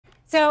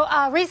So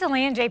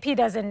recently, and JP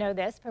doesn't know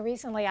this, but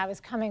recently I was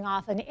coming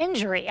off an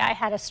injury. I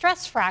had a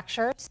stress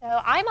fracture,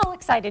 so I'm all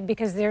excited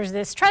because there's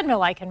this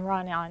treadmill I can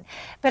run on.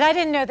 But I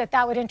didn't know that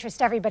that would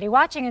interest everybody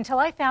watching until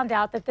I found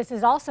out that this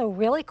is also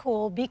really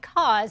cool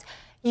because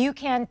you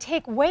can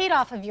take weight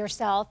off of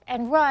yourself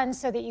and run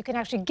so that you can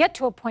actually get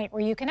to a point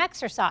where you can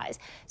exercise.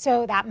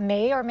 So that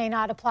may or may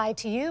not apply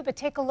to you, but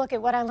take a look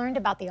at what I learned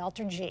about the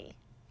Alter G.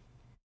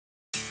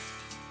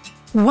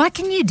 What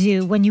can you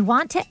do when you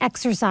want to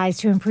exercise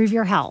to improve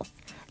your health?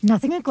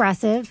 Nothing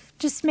aggressive,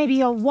 just maybe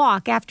a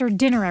walk after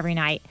dinner every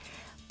night.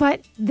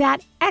 But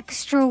that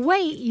extra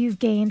weight you've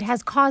gained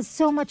has caused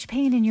so much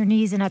pain in your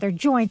knees and other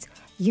joints,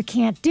 you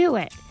can't do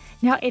it.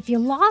 Now, if you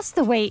lost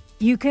the weight,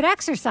 you could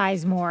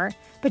exercise more,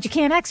 but you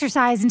can't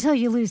exercise until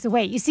you lose the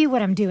weight. You see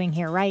what I'm doing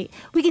here, right?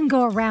 We can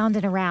go around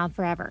and around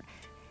forever.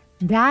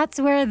 That's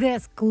where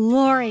this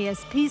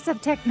glorious piece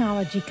of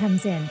technology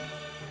comes in.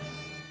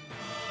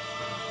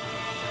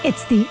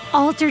 It's the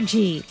Alter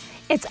G.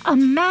 It's a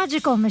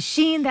magical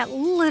machine that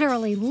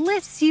literally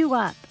lifts you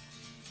up.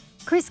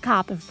 Chris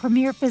Kopp of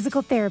Premier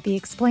Physical Therapy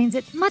explains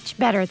it much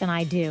better than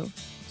I do.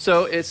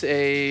 So it's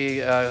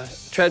a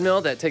treadmill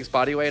that takes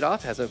body weight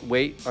off, has a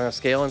weight on a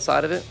scale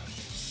inside of it.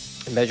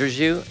 It measures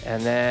you,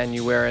 and then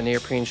you wear a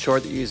neoprene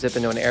short that you zip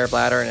into an air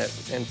bladder, and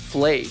it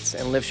inflates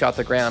and lifts you off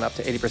the ground up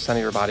to 80% of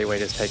your body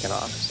weight is taken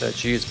off. So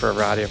it's used for a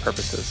variety of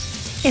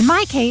purposes. In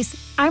my case,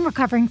 I'm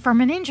recovering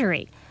from an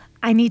injury.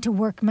 I need to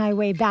work my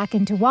way back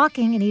into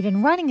walking and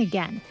even running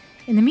again.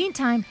 In the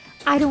meantime,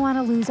 I don't want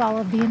to lose all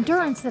of the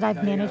endurance that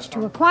I've managed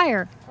to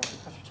acquire.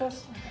 Puff your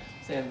chest.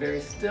 Stand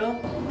very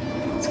still.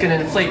 It's going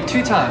to inflate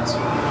 2 times.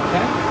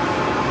 Okay?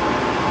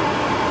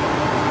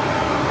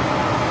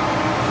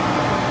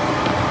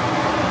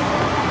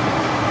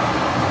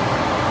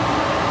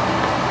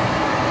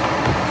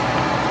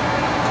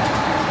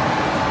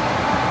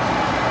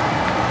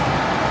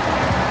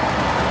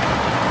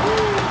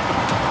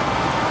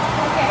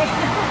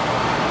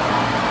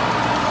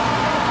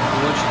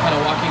 Kind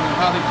of walking,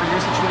 probably for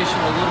your situation,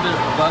 a little bit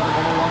above the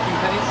normal walking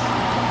pace.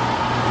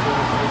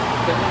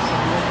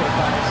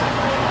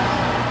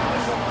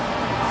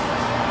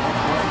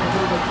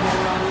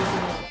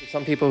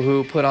 Some people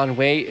who put on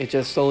weight, it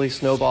just slowly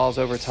snowballs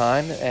over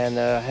time, and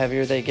the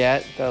heavier they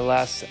get, the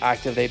less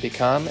active they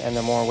become, and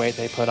the more weight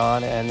they put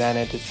on, and then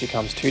it just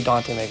becomes too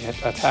daunting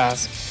a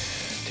task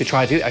to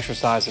try to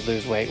exercise and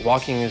lose weight.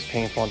 Walking is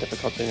painful and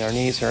difficult. Their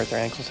knees hurt, their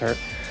ankles hurt,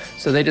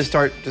 so they just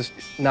start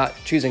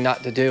choosing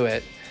not to do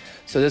it.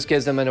 So this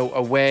gives them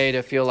a way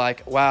to feel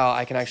like, wow,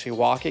 I can actually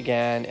walk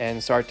again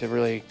and start to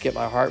really get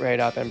my heart rate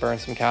up and burn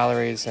some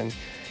calories and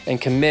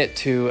commit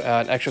to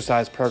an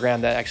exercise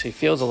program that actually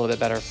feels a little bit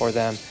better for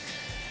them.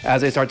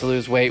 As they start to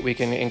lose weight, we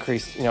can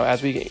increase,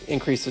 as we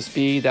increase the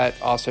speed, that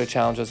also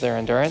challenges their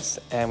endurance,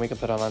 and we can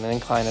put on an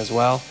incline as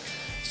well.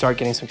 Start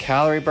getting some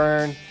calorie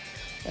burn,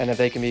 and if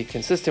they can be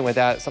consistent with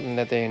that, something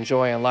that they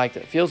enjoy and like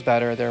that feels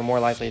better, they're more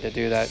likely to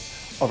do that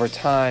over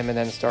time and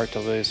then start to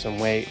lose some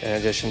weight in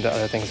addition to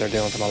other things they're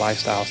doing from a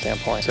lifestyle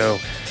standpoint. So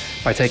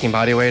by taking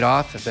body weight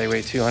off, if they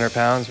weigh 200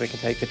 pounds, we can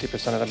take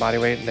 50% of the body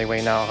weight, and they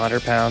weigh now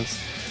 100 pounds.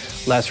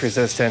 Less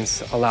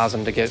resistance allows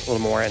them to get a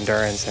little more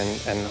endurance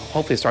and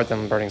hopefully start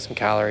them burning some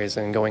calories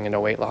and going into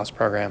a weight loss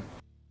program.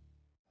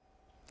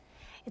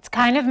 It's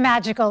kind of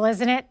magical,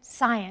 isn't it?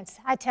 Science,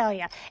 I tell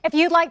you. If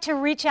you'd like to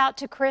reach out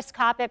to Chris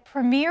Kopp at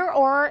Premier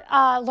or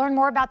learn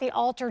more about the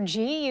Alter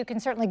G, you can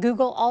certainly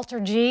Google Alter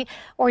G,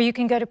 or you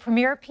can go to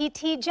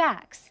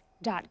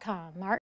premierptjax.com. Mark?